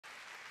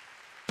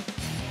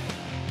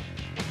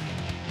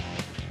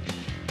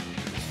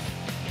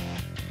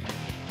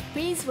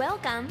Please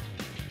welcome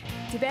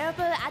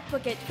developer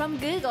advocate from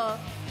Google,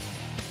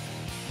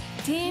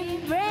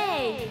 Tim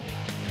Bray.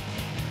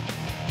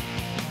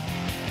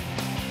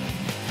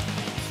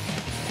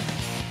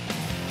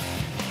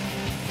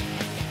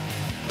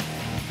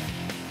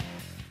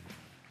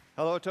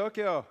 Hello,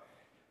 Tokyo.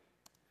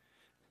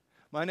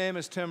 My name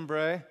is Tim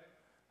Bray.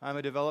 I'm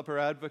a developer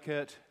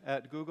advocate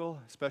at Google,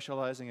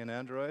 specializing in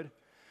Android.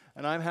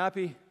 And I'm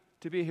happy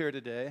to be here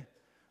today.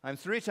 I'm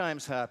 3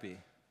 times happy.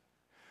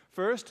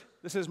 First,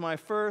 this is my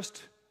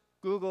first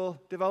Google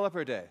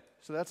Developer Day,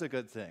 so that's a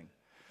good thing.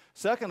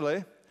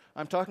 Secondly,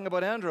 I'm talking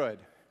about Android.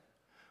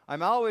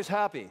 I'm always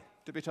happy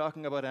to be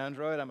talking about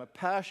Android. I'm a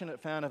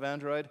passionate fan of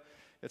Android.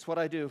 It's what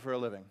I do for a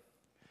living.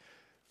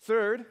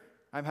 Third,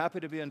 I'm happy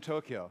to be in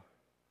Tokyo.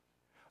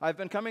 I've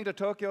been coming to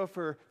Tokyo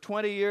for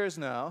 20 years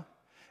now,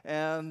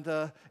 and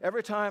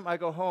every time I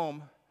go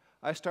home,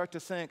 I start to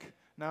think,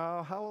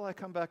 now, how will I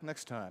come back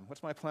next time?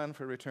 What's my plan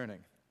for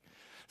returning?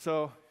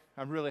 So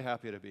I'm really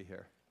happy to be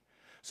here.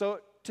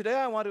 So today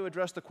I want to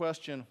address the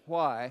question,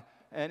 why,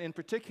 and in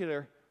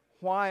particular,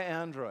 why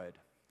Android?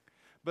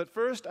 But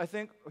first, I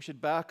think we should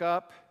back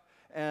up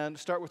and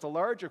start with the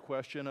larger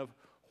question of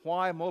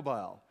why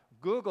mobile?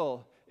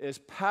 Google is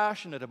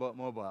passionate about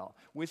mobile.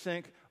 We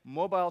think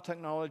mobile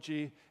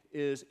technology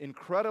is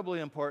incredibly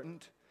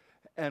important,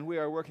 and we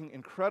are working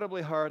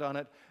incredibly hard on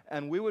it,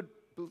 and we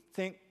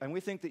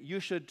think that you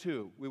should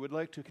too. We would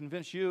like to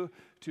convince you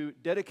to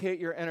dedicate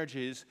your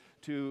energies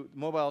to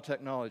mobile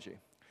technology.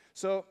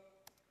 So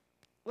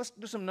let's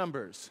do some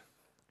numbers.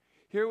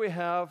 Here we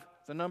have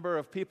the number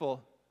of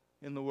people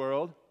in the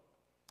world.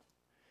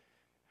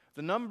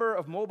 The number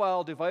of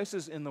mobile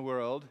devices in the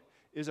world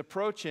is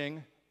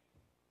approaching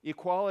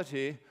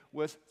equality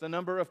with the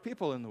number of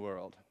people in the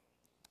world.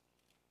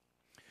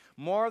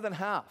 More than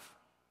half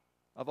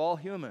of all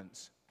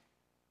humans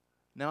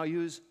now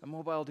use a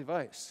mobile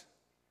device.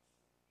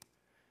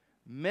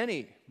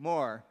 Many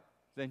more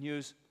than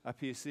use a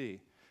PC.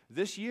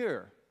 This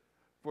year,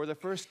 for the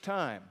first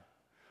time,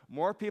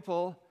 more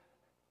people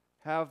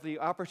have the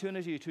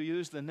opportunity to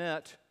use the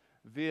net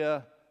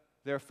via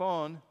their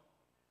phone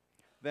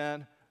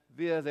than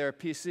via their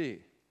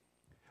PC.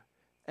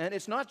 And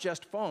it's not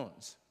just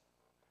phones.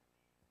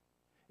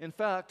 In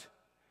fact,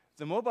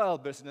 the mobile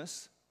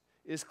business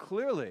is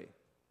clearly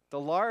the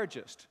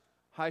largest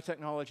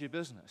high-technology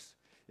business.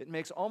 It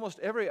makes almost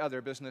every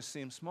other business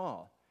seem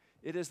small.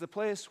 It is the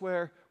place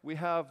where we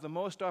have the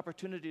most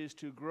opportunities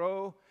to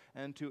grow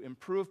and to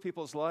improve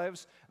people's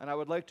lives, and I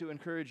would like to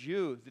encourage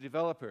you, the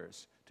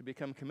developers, to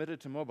become committed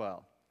to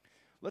mobile.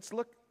 Let's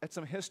look at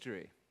some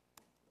history.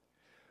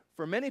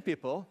 For many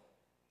people,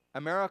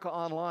 America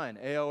Online,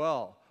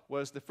 AOL,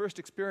 was the first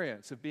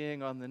experience of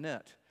being on the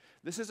net.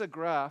 This is a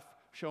graph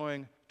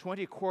showing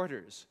 20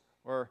 quarters,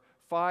 or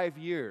 5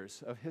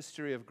 years of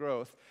history of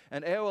growth,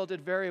 and AOL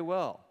did very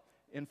well.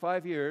 In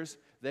 5 years,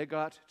 they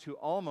got to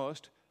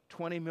almost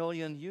 20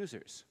 million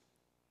users.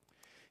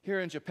 Here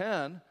in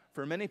Japan,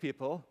 for many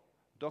people,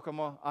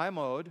 Docomo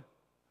i-mode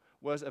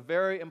was a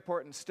very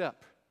important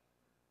step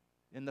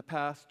in the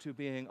path to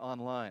being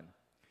online.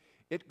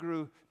 It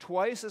grew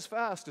twice as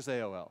fast as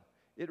AOL.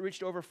 It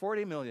reached over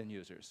 40 million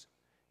users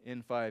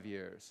in 5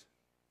 years.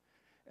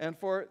 And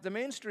for the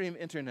mainstream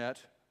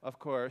internet, of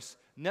course,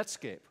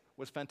 Netscape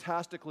was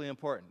fantastically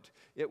important.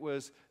 It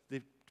was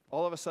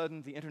all of a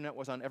sudden, the internet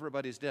was on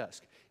everybody's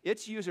desk.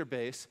 Its user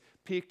base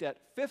peaked at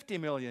 50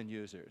 million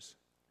users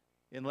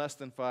in less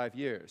than 5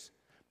 years.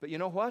 But you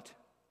know what?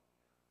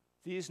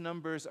 These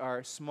numbers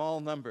are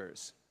small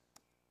numbers.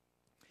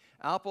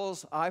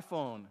 Apple's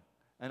iPhone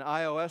and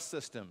iOS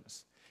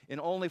systems, in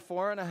only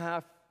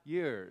 4.5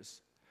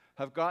 years,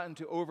 have gotten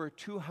to over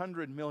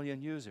 200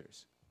 million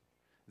users.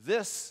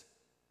 This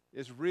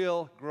is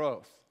real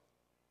growth.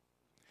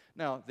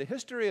 Now, the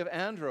history of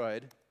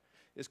Android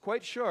is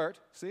quite short.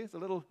 See the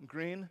little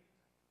green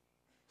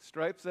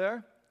stripe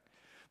there?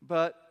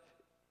 But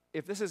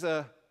if this is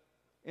an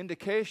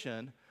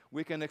indication,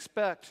 we can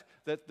expect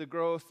that the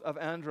growth of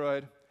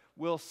Android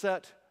will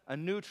set a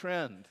new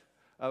trend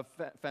of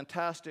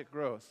fantastic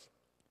growth.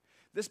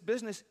 This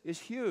business is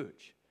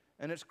huge,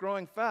 and it's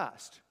growing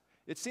fast.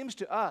 It seems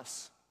to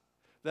us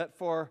that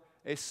for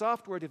a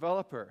software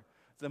developer,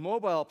 the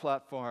mobile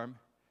platform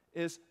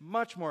is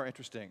much more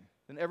interesting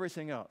than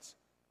everything else.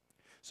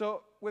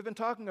 So we've been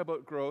talking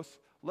about growth.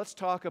 Let's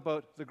talk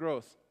about the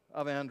growth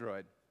of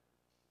Android.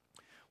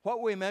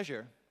 What we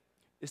measure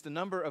is the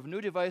number of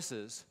new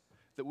devices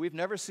that we've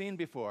never seen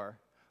before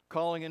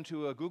calling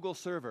into a Google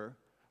server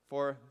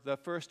for the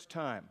first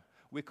time.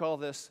 We call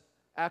this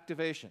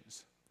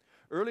activations.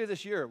 Early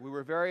this year, we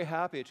were very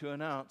happy to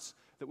announce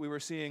that we were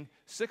seeing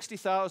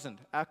 60,000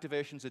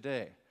 activations a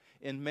day.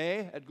 In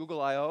May at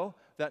Google I/O,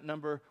 that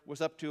number was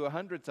up to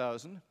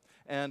 100,000.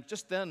 And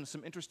just then,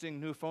 some interesting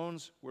new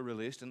phones were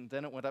released, and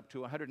then it went up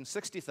to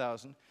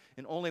 160,000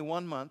 in only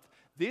 1 month.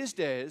 These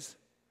days,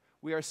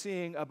 we are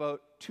seeing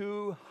about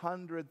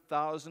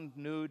 200,000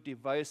 new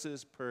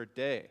devices per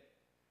day.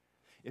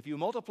 If you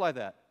multiply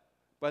that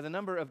by the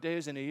number of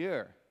days in a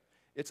year,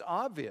 it's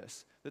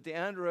obvious that the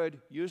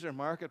Android user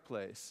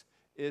marketplace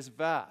is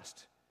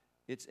vast.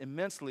 It's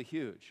immensely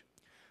huge.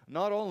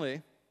 Not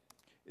only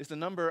is the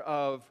number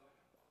of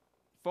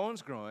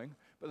phones growing,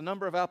 but the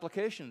number of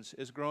applications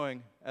is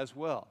growing as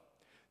well.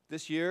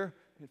 This year,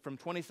 from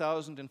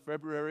 20,000 in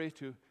February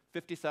to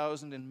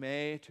 50,000 in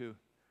May to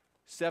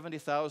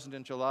 70,000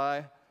 in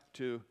July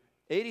to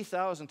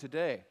 80,000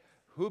 today.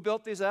 Who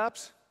built these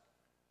apps?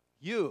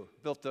 You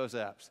built those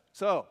apps.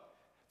 So,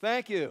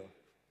 thank you.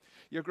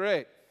 You're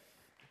great.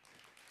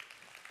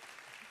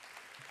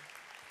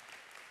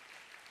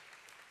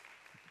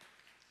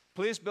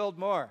 Please build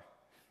more.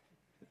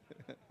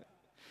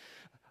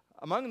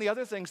 Among the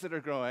other things that are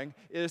growing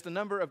is the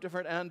number of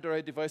different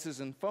Android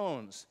devices and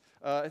phones.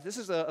 This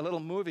is a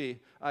little movie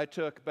I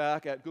took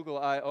back at Google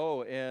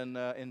I/O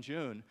in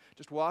June,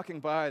 just walking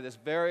by this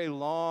very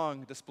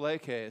long display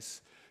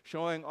case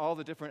showing all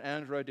the different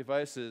Android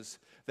devices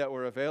that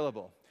were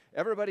available.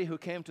 Everybody who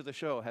came to the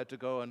show had to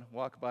go and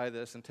walk by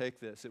this and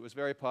take this. It was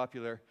very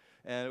popular,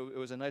 and it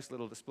was a nice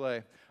little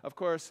display. Of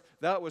course,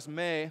 that was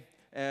May,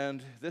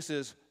 and this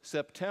is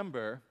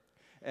September.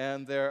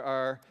 And there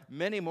are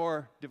many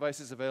more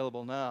devices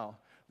available now.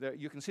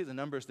 You can see the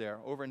numbers there,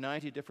 over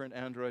 90 different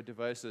Android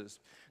devices.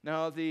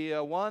 Now, the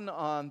one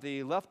on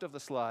the left of the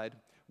slide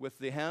with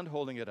the hand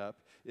holding it up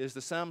is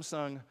the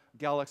Samsung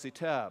Galaxy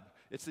Tab.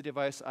 It's the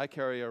device I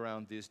carry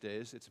around these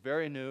days. It's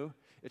very new.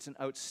 It's an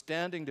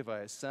outstanding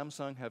device.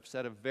 Samsung have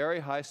set a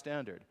very high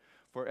standard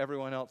for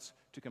everyone else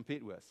to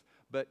compete with.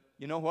 But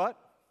you know what?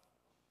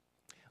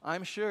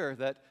 I'm sure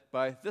that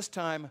by this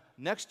time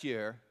next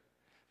year,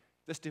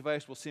 this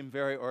device will seem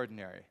very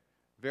ordinary,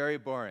 very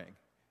boring.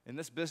 In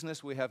this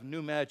business, we have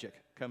new magic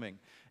coming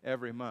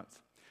every month.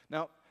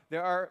 Now,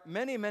 there are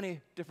many,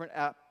 many different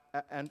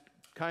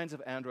kinds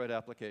of Android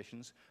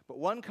applications, but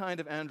one kind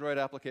of Android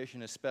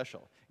application is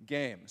special,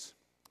 games.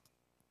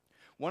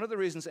 One of the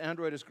reasons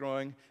Android is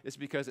growing is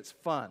because it's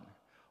fun.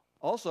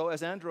 Also,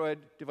 as Android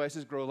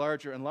devices grow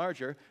larger and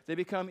larger, they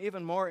become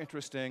even more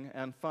interesting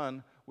and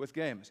fun with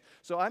games.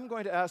 So I'm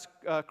going to ask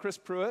Chris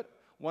Pruitt,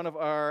 one of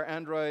our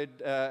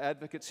Android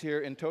advocates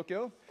here in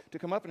Tokyo, to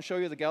come up and show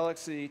you the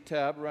Galaxy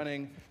Tab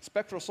running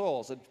Spectral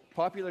Souls, a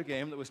popular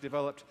game that was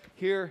developed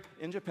here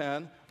in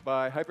Japan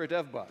by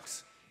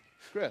HyperDevBox.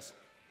 Chris.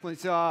 こんに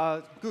ち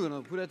は。Google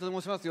のプレートと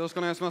申します。よろしく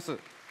お願いします。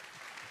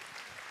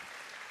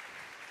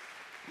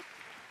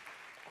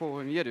こ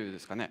う見えるで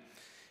すかね。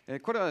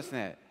これはです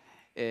ね、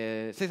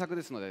制作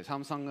ですので、サ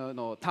ムサング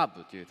の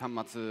Tab という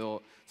端末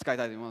を使い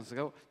たいと思います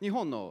が、日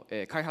本の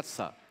開発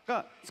者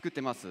が作っ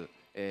てます。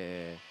ス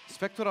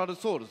ペクトラル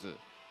ソウルズ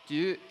と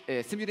いう、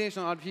シミュレーシ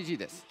ョン RPG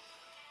です。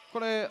こ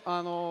れ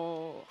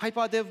ハイ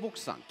パーデブボック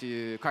スさんと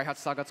いう開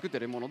発者が作ってい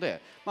るもの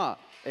で、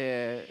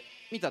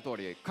見た通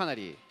りかな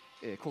り、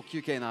高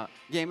級系な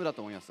ゲームだ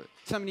と思います。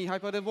ちなみにハイ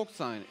パーデブボックス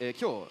さん、今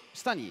日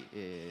下に、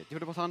デベ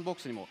ロッパーサンドボッ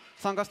クスにも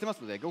参加してま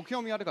すので、ご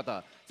興味ある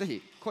方ぜ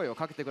ひ声を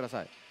かけてくだ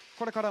さい。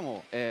これから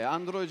も、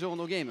Android 上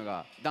のゲーム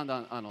がだんだ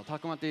ん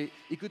高まって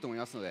いくと思い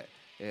ますので、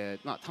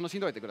楽しん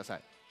でおいてくださ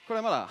い。これ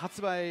はまだ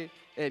発売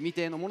未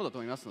定のものだと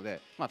思いますので、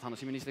楽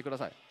しみにしてくだ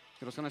さい。よ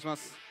ろしくお願いしま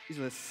す。以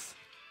上です。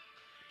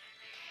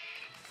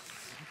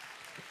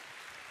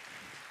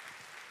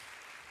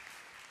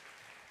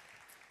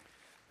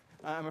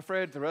I'm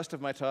afraid the rest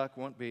of my talk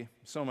won't be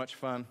so much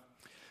fun.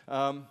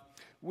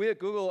 We at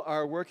Google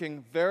are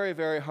working very,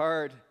 very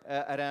hard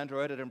at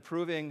Android, at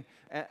improving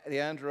the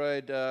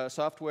Android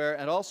software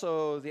and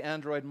also the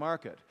Android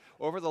market.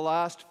 Over the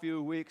last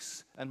few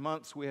weeks and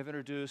months, we have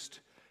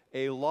introduced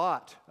a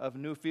lot of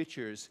new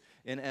features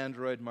in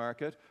Android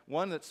market.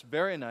 One that's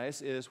very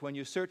nice is when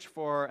you search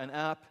for an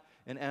app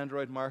in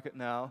Android market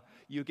now,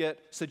 you get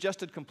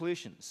suggested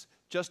completions,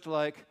 just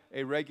like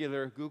a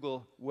regular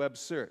Google web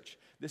search.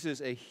 This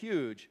is a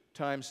huge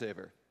time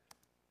saver.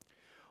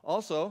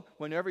 Also,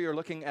 whenever you're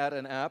looking at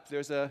an app,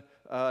 there's a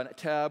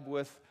tab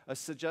with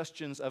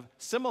suggestions of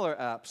similar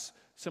apps,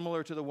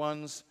 similar to the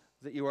ones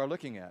that you are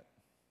looking at.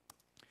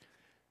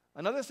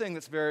 Another thing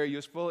that's very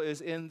useful is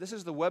this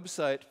is the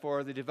website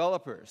for the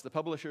developers, the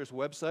publisher's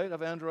website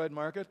of Android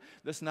market.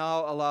 This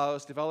now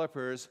allows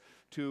developers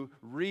to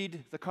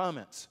read the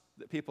comments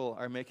that people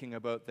are making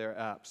about their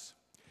apps.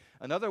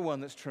 Another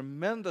one that's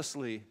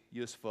tremendously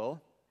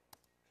useful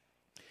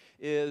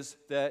is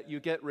that you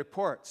get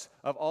reports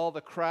of all the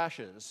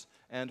crashes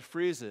and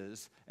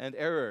freezes and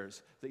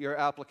errors that your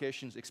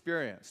applications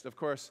experienced. Of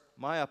course,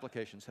 my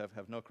applications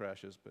have no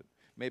crashes, but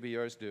maybe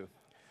yours do.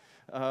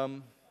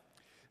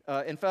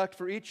 In fact,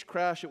 for each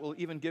crash, it will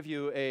even give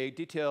you a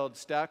detailed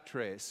stack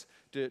trace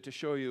to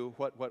show you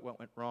what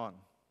went wrong.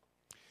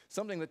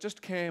 Something that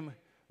just came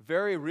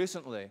very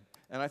recently,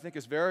 and I think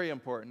is very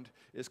important,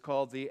 is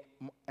called the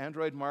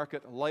Android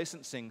Market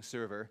Licensing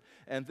Server.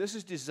 And this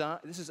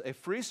is a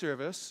free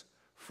service,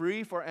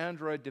 free for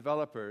Android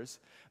developers,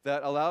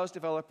 that allows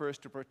developers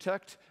to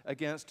protect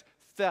against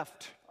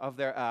theft of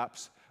their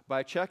apps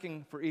by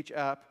checking for each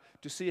app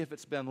to see if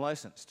it's been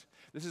licensed.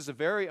 This is a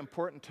very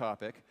important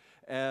topic,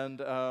 and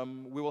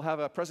we will have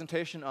a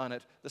presentation on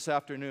it this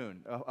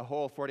afternoon, a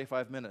whole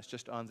 45 minutes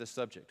just on this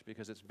subject,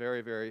 because it's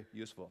very, very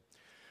useful.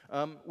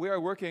 We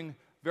are working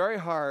very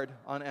hard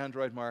on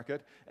Android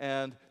market,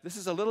 and this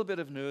is a little bit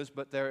of news,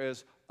 but there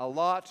is a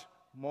lot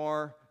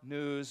more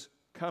news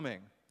coming.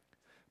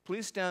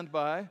 Please stand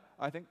by.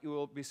 I think you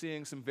will be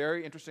seeing some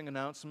very interesting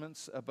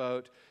announcements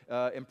about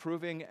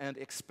improving and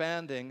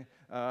expanding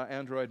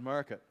Android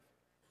market.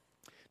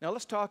 Now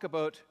let's talk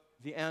about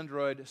the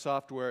Android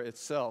software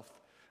itself.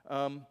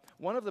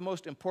 One of the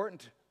most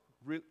important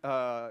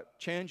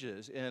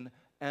changes in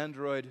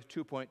Android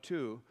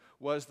 2.2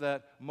 was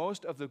that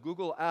most of the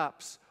Google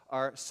apps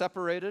are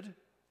separated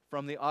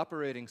from the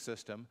operating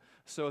system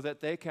so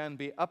that they can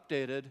be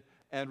updated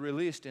and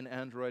released in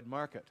Android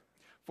market.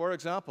 For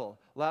example,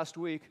 last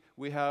week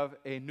we have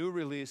a new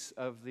release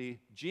of the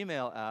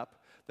Gmail app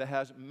that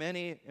has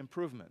many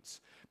improvements.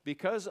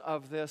 Because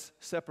of this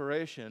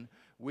separation,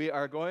 we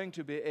are going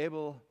to be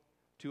able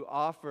to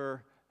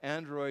offer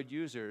Android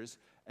users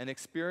an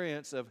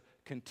experience of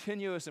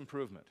continuous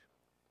improvement.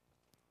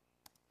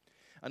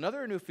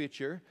 Another new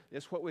feature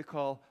is what we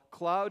call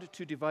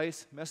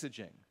cloud-to-device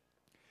messaging.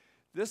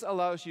 This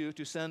allows you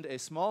to send a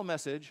small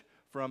message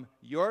from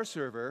your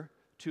server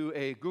to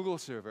a Google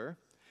server,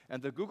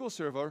 and the Google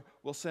server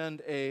will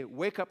send a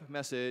wake-up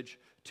message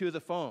to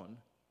the phone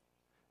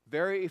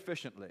very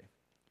efficiently.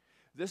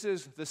 This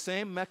is the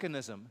same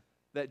mechanism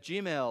that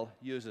Gmail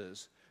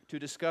uses to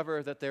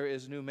discover that there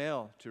is new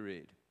mail to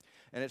read.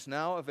 And it's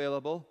now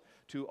available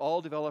to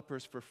all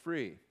developers for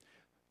free.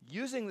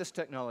 Using this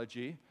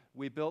technology,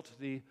 we built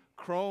the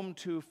Chrome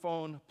to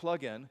Phone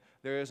plugin.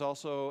 There is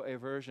also a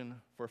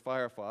version for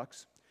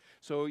Firefox.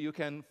 So you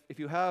can, if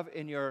you have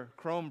in your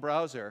Chrome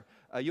browser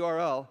a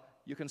URL,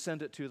 you can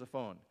send it to the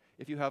phone.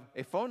 If you have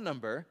a phone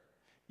number,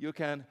 you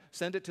can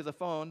send it to the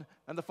phone,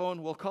 and the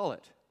phone will call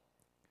it.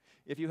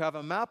 If you have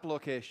a map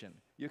location,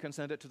 you can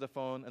send it to the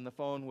phone, and the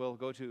phone will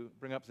go to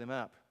bring up the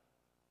map.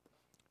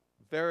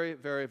 Very,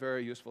 very,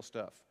 very useful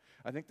stuff.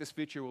 I think this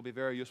feature will be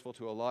very useful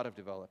to a lot of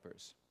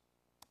developers.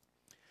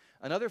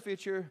 Another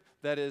feature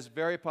that is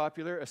very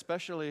popular,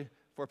 especially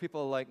for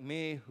people like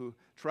me who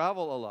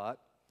travel a lot,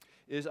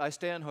 is I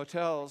stay in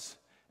hotels,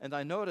 and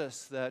I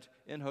notice that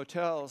in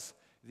hotels,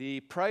 the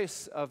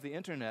price of the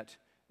internet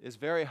is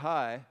very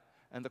high,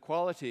 and the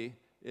quality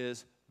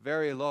is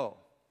very low.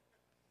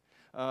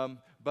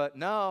 But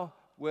now,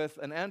 with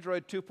an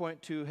Android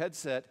 2.2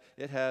 headset,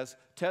 it has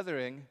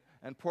tethering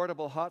and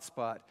portable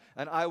hotspot,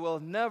 and I will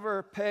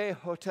never pay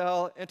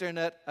hotel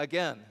internet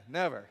again,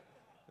 never.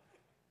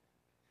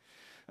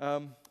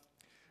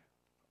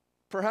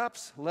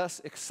 Perhaps less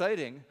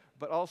exciting,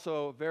 but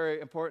also very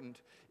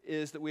important,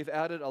 is that we've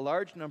added a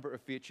large number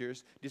of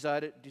features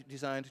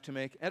designed to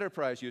make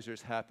enterprise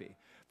users happy.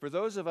 For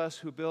those of us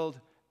who build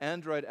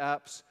Android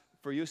apps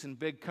for use in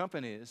big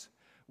companies,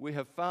 we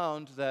have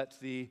found that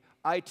the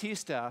IT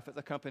staff at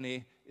the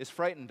company is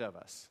frightened of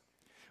us.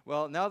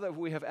 Well, now that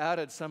we have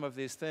added some of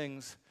these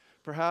things,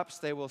 perhaps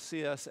they will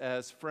see us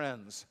as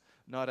friends,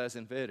 not as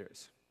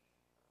invaders.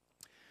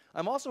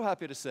 I'm also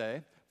happy to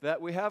say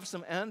that we have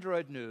some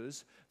Android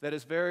news that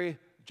is very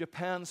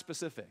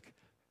Japan-specific.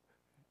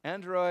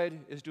 Android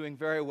is doing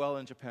very well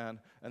in Japan,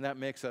 and that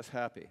makes us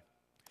happy.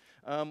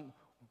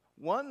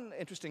 One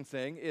interesting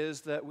thing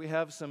is that we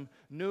have some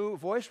new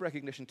voice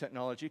recognition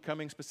technology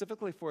coming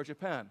specifically for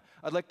Japan.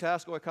 I'd like to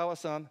ask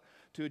Oikawa-san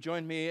to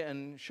join me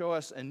and show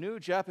us a new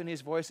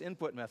Japanese voice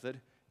input method,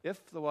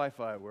 if the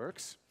Wi-Fi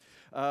works.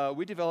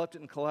 We developed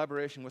it in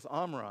collaboration with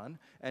Omron,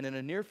 and in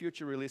a near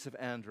future release of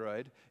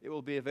Android, it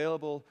will be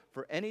available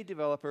for any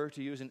developer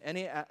to use in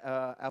any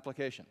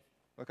application.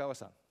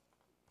 Oikawa-san.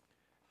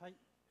 はい、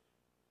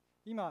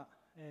今、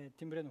テ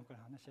ィム・ブレノンから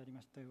話あり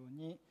ましたよう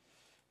に、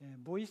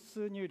ボイ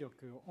ス入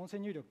力、音声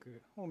入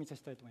力をお見せ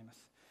したいと思いま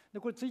す。で、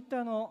これツイッ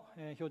ターの、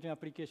標準ア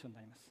プリケーションに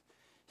なります。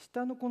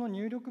下のこの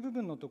入力部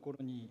分のとこ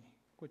ろに、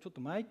これちょっ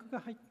とマイク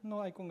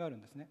のアイコンがある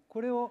んですね。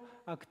これを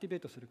アクティベー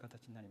トする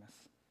形になりま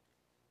す。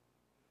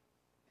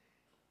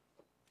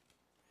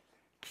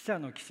記者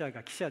の記者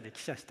が記者で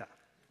記者した。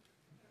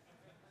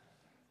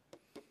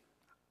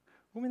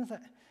ごめんなさ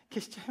い、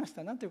消しちゃいまし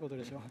た。なんていうこと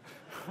でしょう。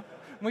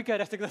もう一回や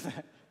らせてくださ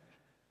い。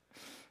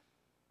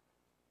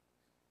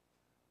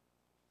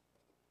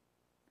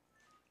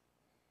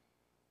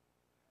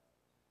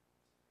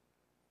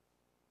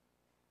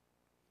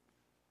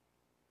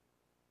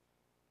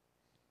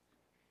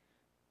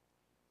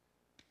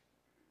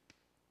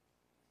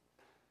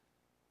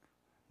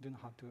Do you know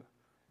how to?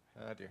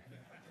 Oh dear.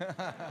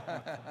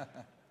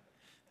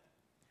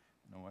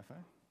 No Wi-Fi?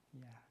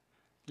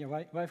 Yeah,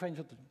 Wi-Fi にち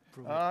ょっとプ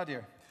ロブレム。Oh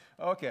dear.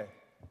 Okay.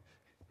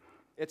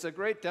 It's a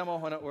great demo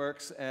when it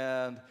works,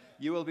 and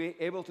you will be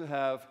able to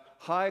have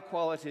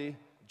high-quality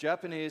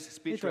Japanese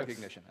speech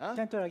recognition. Huh?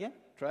 Can you try again?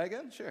 Try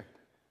again? Sure.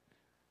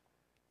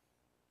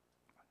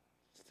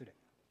 失礼。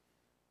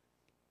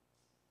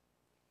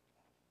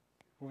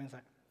ごめんなさ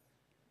い。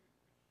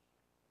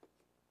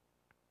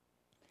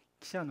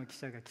記者の記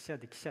者が記者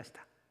で記者し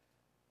た。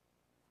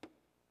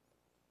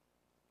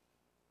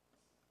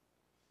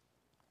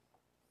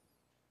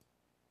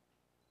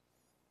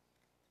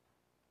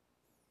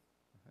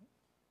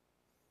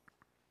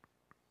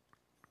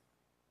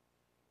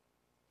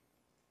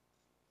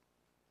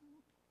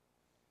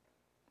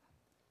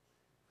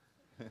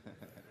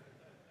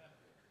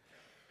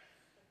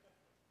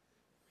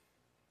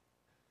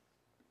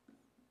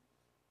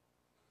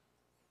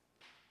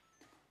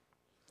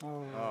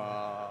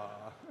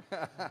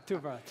Too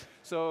bad.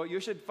 So you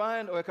should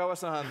find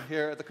Oikawa-san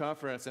here at the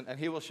conference, and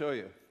he will show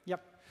you.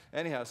 Yep.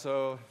 Anyhow,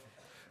 so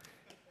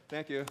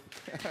thank you.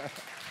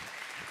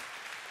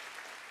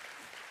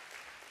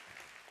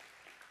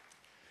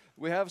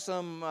 We have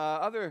some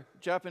other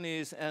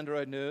Japanese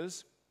Android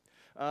news.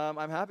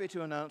 I'm happy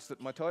to announce that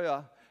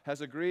Motoya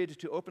has agreed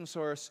to open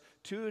source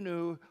 2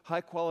 new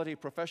high-quality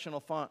professional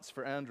fonts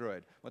for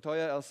Android,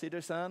 Motoya El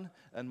Cedar-san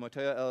and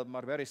Motoya El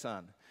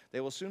Marberi-san.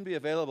 They will soon be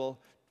available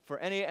for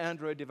any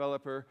Android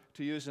developer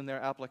to use in their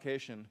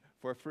application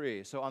for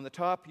free. So on the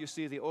top, you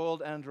see the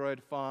old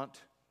Android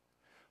font.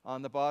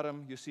 On the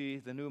bottom, you see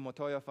the new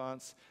Motoya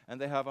fonts,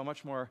 and they have a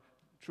much more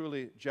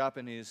truly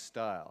Japanese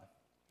style.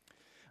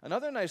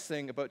 Another nice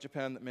thing about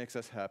Japan that makes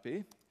us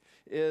happy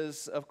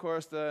is, of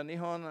course, the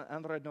Nihon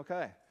Android no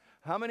Kai.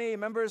 How many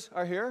members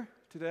are here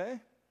today?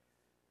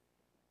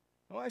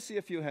 Oh, I see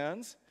a few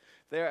hands.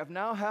 They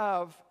now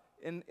have,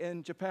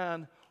 in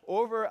Japan,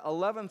 over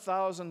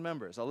 11,000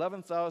 members,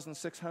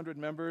 11,600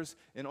 members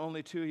in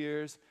only 2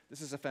 years.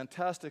 This is a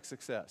fantastic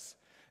success.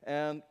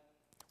 And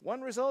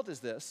one result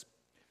is this.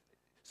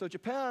 So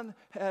Japan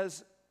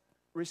has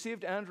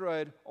received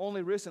Android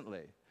only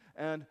recently,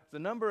 and the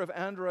number of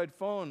Android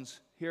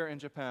phones here in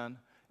Japan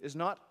is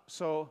not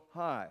so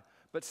high.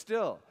 But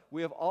still,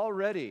 we have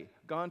already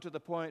gone to the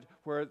point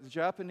where the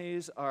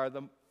Japanese are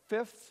the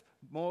 5th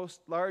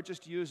most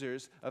largest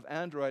users of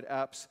Android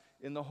apps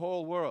in the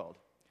whole world.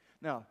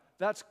 Now,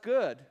 that's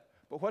good,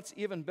 but what's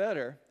even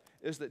better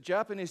is that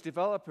Japanese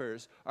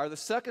developers are the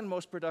 2nd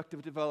most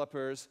productive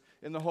developers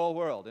in the whole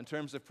world in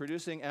terms of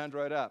producing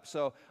Android apps.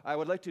 So I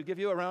would like to give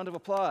you a round of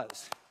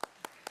applause.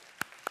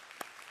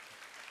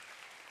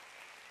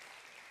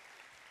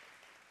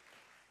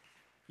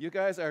 You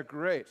guys are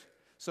great.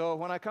 So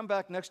when I come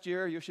back next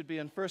year, you should be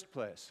in 1st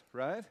place,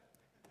 right?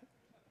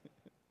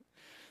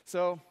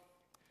 So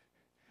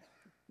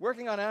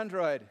working on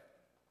Android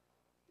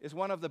is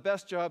one of the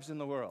best jobs in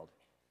the world.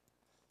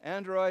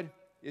 Android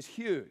is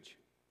huge.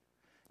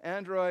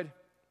 Android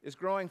is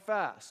growing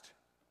fast.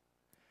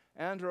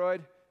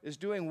 Android is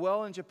doing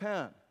well in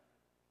Japan.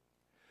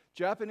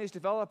 Japanese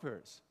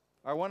developers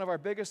are one of our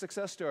biggest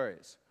success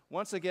stories.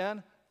 Once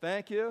again,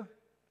 thank you,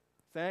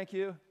 thank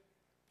you,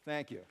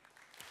 thank you.